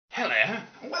Hello,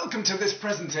 and welcome to this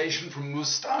presentation from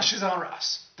Moustaches R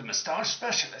Us, the moustache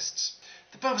specialists.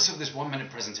 The purpose of this 1-minute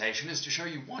presentation is to show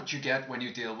you what you get when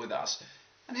you deal with us.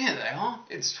 And here they are.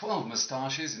 It's 12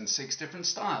 moustaches in 6 different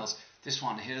styles. This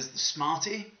one here is the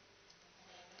Smarty,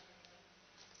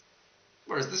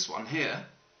 whereas this one here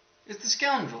is the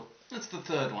Scoundrel. That's the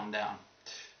third one down.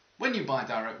 When you buy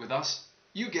direct with us,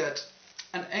 you get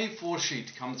an A4 sheet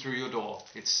to come through your door.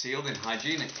 It's sealed in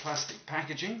hygienic plastic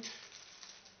packaging,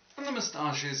 and the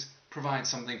moustaches provide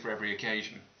something for every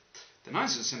occasion. They're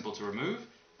nice and simple to remove,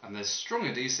 and there's strong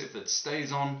adhesive that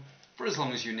stays on for as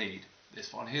long as you need.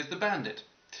 This one here's the Bandit.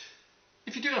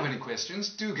 If you do have any questions,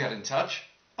 do get in touch.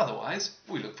 Otherwise,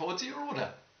 we look forward to your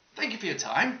order. Thank you for your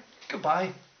time.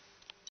 Goodbye.